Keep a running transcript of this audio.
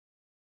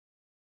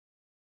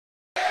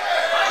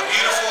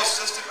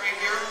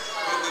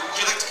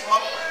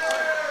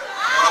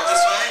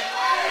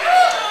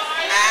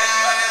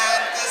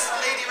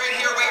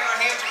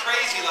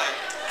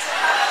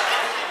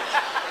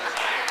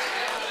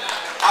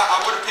I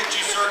would have picked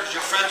you, sir, because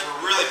your friends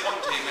were really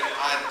pointing to you, but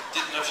I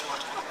didn't know if you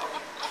wanted to come up.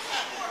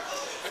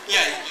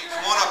 Yeah, you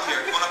come on up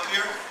here. Come on up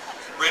here.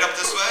 Right up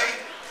this way.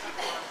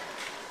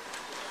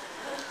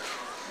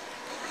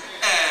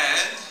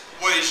 And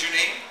what is your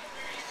name?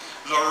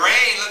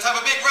 Lorraine. Let's have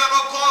a big round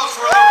of applause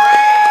for Lorraine.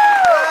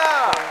 And your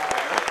name?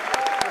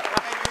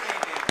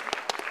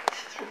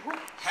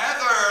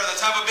 Heather.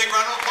 Let's have a big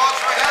round of applause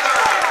for Heather.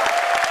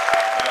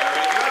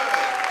 Very good.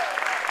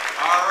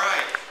 All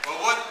right. Well,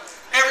 what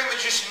every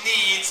magician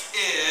needs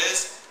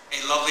is a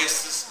lovely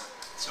assistant.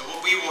 So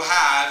what we will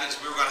have is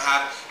we're going to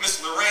have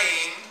Miss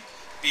Lorraine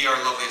be our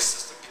lovely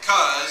assistant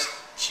because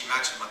she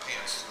matches my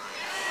pants tonight.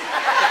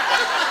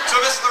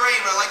 So Miss Lorraine,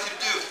 what I'd like you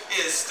to do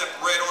is step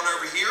right on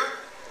over here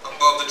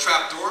above the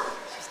trap door.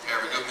 There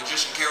we go.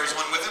 Magician carries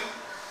one with him.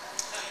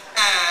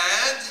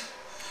 And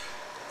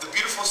the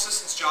beautiful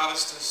assistant's job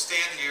is to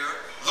stand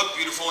here, look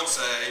beautiful, and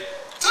say,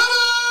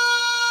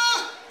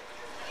 ta-da!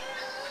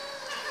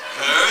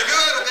 Very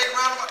good. A big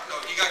round of applause.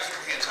 No, you got to keep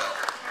your hands up.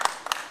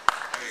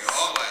 There you go.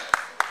 All the way.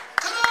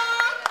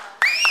 Ta-da!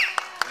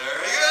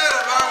 Very good.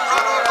 A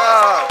round of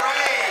applause for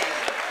Lorraine.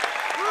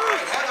 All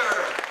right,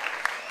 Heather.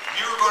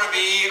 You're going to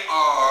be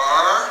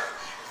our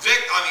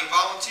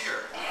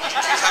volunteer. Would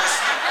you please have a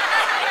seat?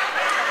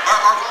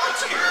 Our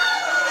volunteer.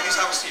 Please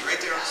have a seat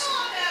right there on the seat.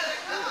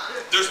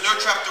 There's no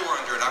trap door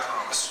under it, I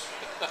promise.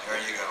 There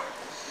you go.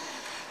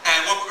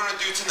 And what we're going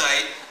to do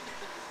tonight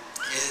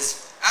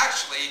is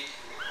actually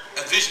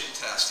a vision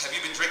test. Have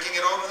you been drinking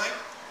at all tonight?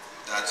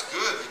 That's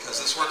good, because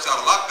this works out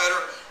a lot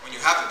better when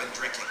you haven't been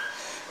drinking.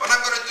 What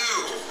I'm going to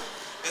do,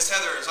 Miss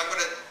Heather, is I'm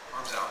going to...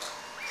 Arms out.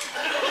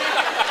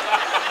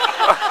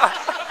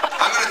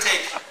 I'm going to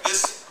take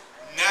this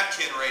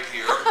napkin right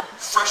here,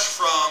 fresh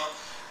from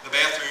the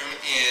bathroom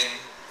in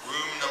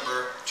room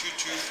number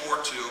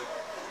 2242,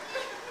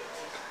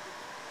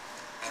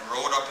 and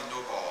roll it up into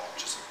a ball,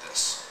 just like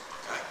this,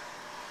 okay?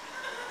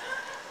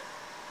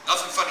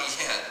 Nothing funny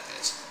yet,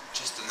 it's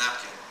just a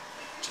napkin,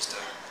 just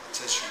a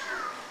tissue,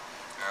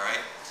 all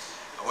right?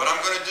 Now what I'm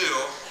going to do,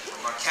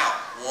 I'm going to count,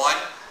 1,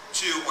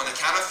 2, on the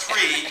count of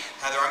 3,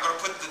 Heather, I'm going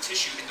to put the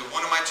tissue into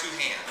one of my 2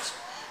 hands.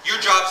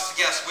 Your job is to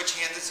guess which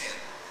hand it's in,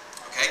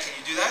 okay? Can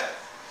you do that?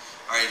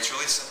 All right, it's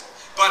really simple,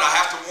 but I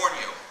have to warn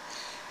you,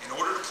 in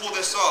order to pull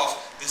this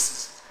off, this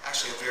is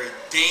actually a very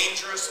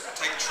dangerous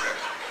type trick.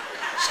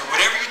 So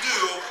whatever you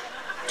do,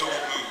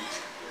 don't move,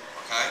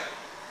 okay?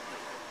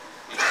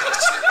 You just have to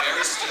sit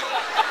very still.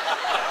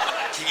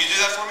 Can you do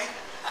that for me?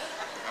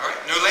 All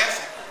right, no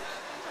laughing.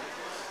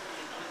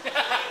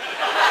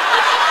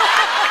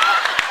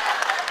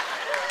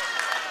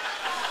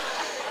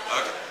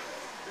 Okay.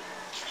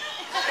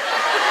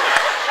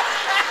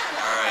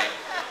 All right.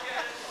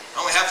 I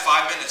only have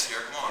 5 minutes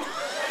here, come on.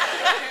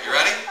 You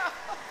ready?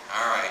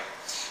 All right.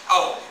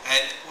 Oh,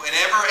 and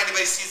whenever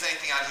anybody sees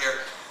anything out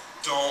here,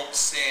 don't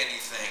say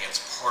anything.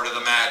 It's part of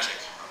the magic,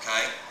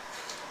 okay?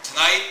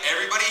 Tonight,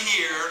 everybody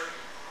here,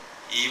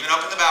 even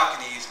up in the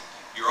balconies,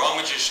 you're all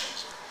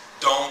magicians.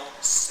 Don't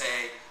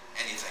say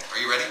anything. Are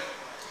you ready?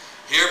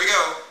 Here we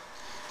go.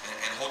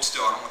 And hold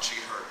still. I don't want you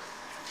to get hurt.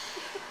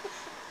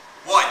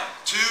 1,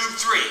 2,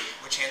 3.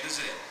 Which hand is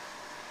it in?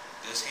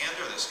 This hand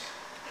or this hand?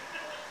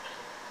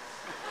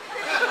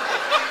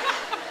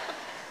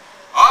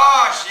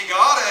 Ah, she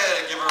got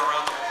it. Give her a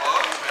round of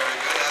applause. Very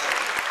good, Heather.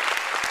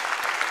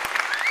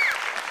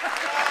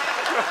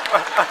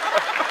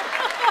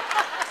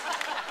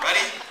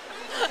 Ready?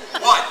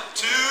 1,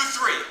 2,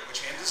 3.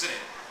 Which hand is it in?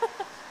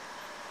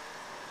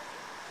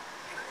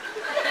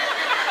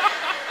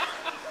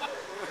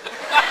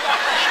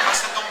 I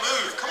said don't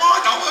move. Come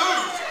on, don't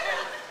move.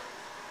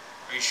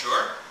 Are you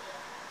sure?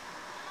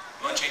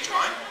 You want to change your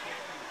mind?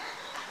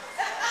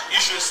 You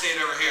should have stayed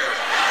over here.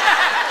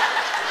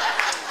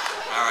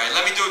 All right,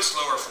 let me do it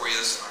slower for you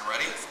this time.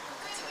 Ready?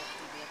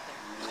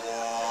 1,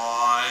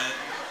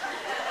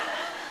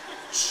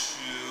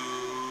 2,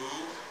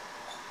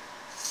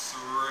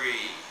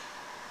 3.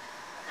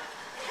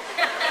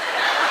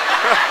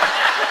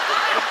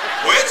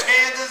 Which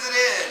hand is it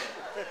in?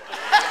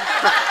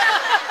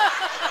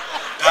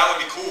 That would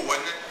be cool,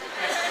 wouldn't it?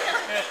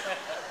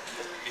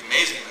 It'd be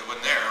amazing if it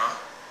wasn't there, huh?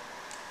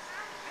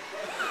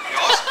 It'd be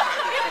awesome,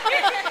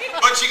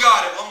 right? But you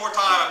got it. One more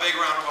time, a big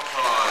round of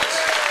applause.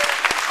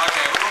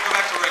 Okay, we're going to go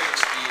back to regular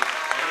speed.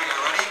 Here we go.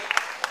 Ready?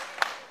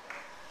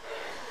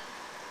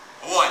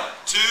 1,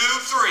 2,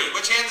 3.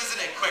 Which hand is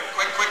it in? Quick,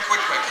 quick, quick,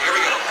 quick, quick. Here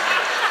we go.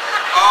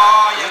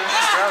 Oh, you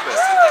missed it. You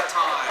missed it that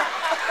time.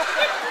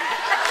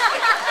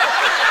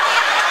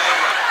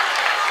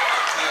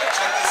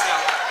 Check this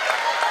out.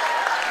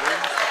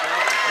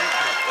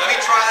 Let me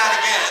try that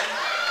again.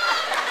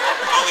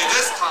 Only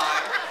this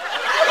time.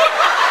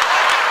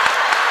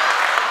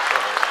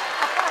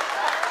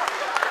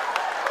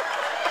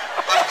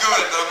 I'm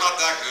good, but I'm not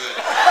that good.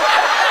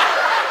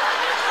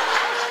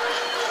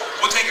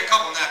 We'll take a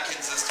couple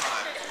napkins this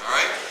time, all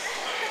right?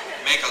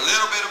 Make a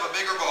little bit of a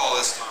bigger ball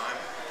this time.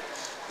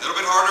 A little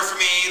bit harder for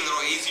me, a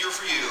little easier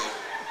for you.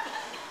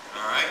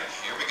 All right,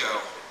 here we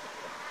go.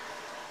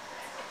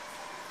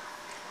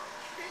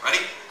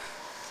 Ready?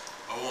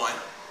 A 1,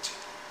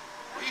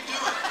 What are you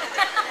doing?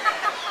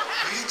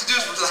 What you have to do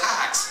is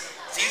relax.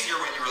 It's easier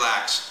when you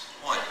relax.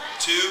 1,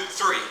 2,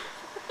 3.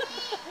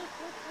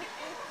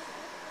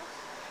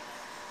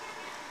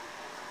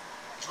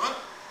 Which one?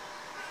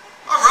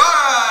 All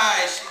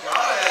right, she got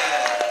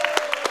it.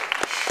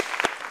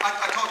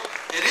 I told you,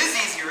 it is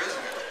easier, isn't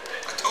it?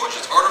 I told you,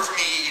 it's harder for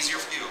me, easier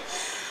for you.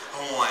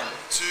 1,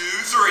 2,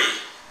 3.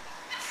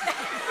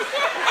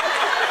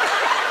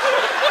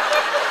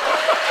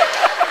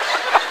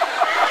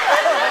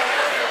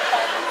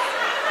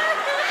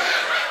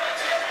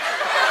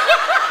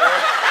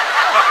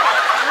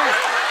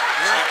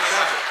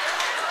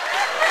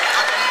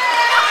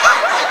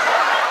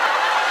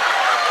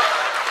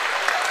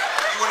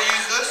 You want to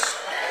use this?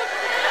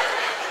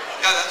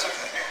 Yeah, that's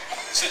okay.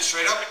 Sit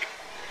straight up.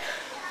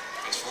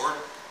 Face forward.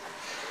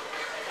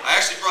 I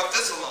actually brought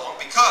this along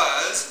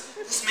because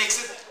this makes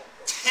it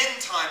 10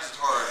 times as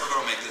hard. We're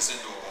going to make this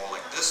into a ball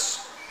like this.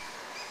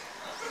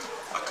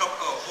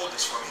 Hold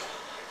this for me.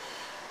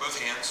 Both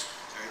hands.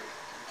 There you go.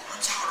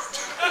 Arms out, arms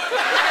out.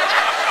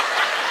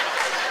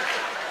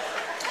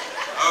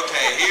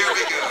 Okay, here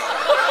we go.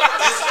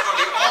 This is going to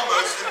be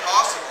almost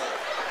impossible.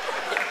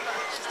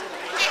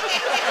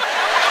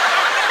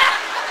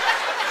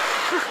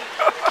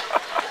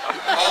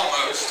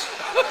 Almost.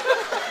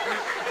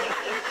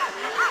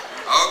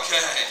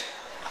 Okay.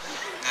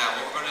 Now,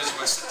 what we're going to do is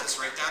we're going to sit this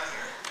right down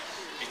here.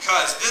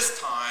 Because this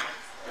time,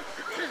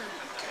 okay,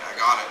 I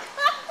got it.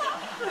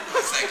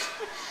 I think.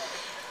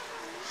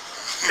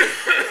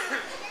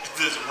 If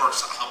this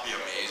works, I'll be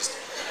amazed.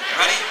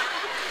 Ready?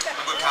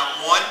 I'm going to count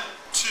 1,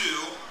 2.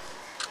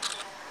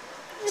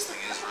 This thing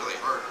is really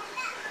hard.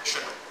 I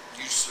shouldn't have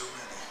used so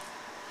many.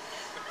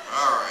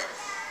 Alright.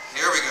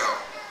 Here we go.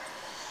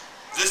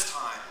 This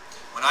time,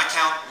 when I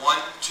count 1,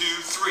 2,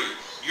 3,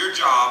 your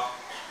job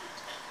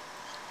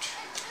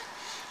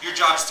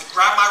is to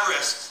grab my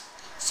wrist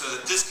so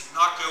that this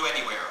cannot go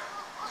anywhere.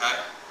 Okay?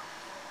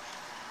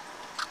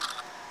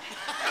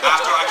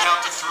 After I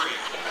count to 3.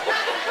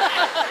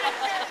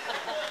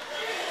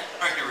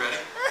 Alright, you ready?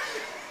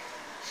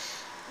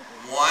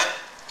 1,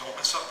 don't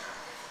mess up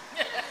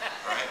here.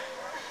 Alright?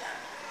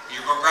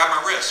 You're going to grab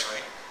my wrist,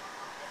 right?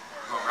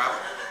 You're going to grab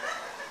it?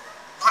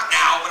 Not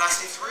now, when I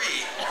say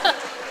 3.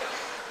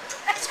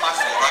 It's my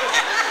fault, I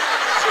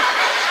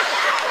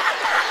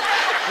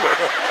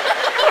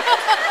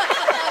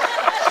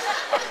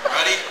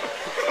Ready?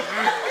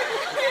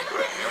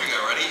 Alright, here we go.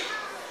 Ready?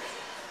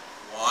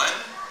 1,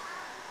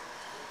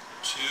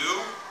 2.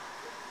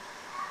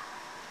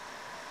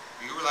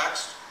 Are you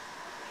relaxed?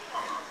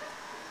 I'm not.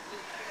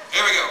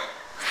 Here we go.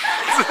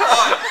 1,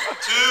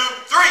 2,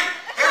 3.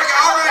 Here we go.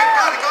 All right.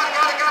 Got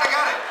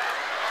it.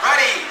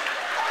 Ready?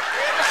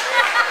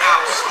 Now,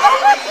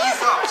 slowly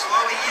ease up.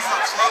 Slowly ease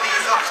up.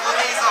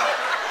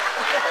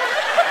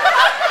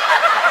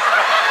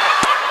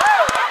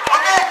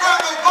 Okay,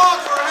 grab those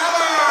balls for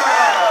another.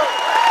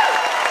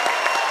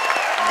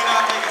 You can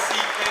now take a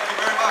seat. Thank you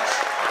very much.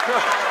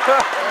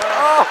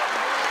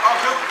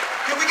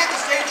 Can we get the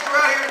stage crew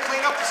out here to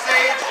clean up the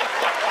stage?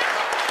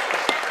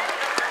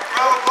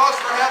 Round of applause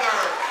for Heather.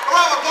 A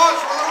round of applause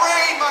for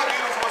Lorraine, my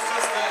beautiful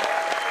assistant.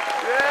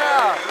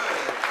 Yeah. Very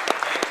good.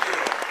 Thank you.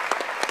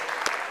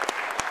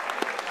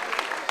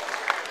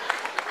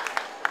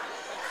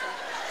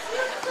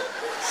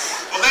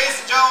 Well, ladies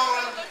and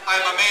gentlemen,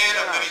 I'm a man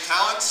of many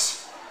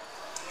talents.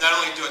 Not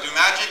only do I do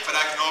magic, but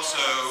I can also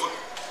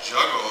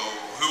juggle.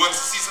 Who wants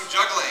to see some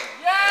juggling?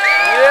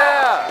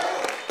 Yeah.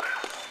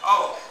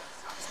 Oh,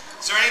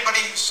 is there anybody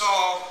who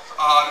saw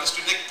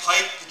Mr. Nick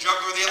Pike, the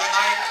juggler, the other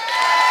night?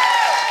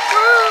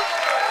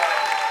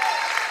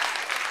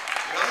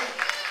 Really?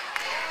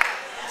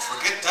 Well,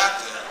 forget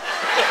that then.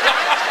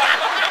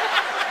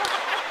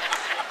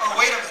 Oh,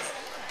 wait a minute.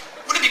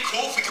 Wouldn't it be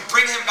cool if we could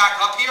bring him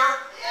back up here?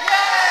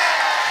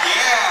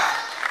 Yeah.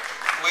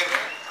 Wait a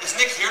minute. Is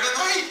Nick here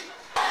tonight?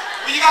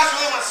 Well, you guys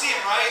really want to see him,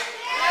 right?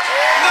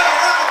 Another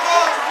round of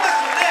applause for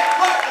Mr. Nick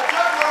Pike, the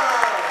juggler.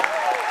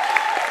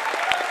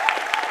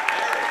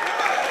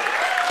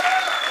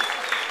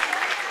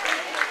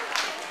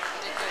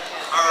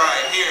 All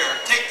right, here,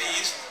 take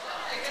these.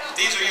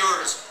 These are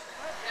yours.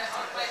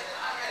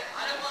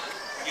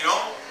 You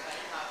don't?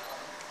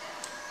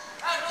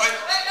 But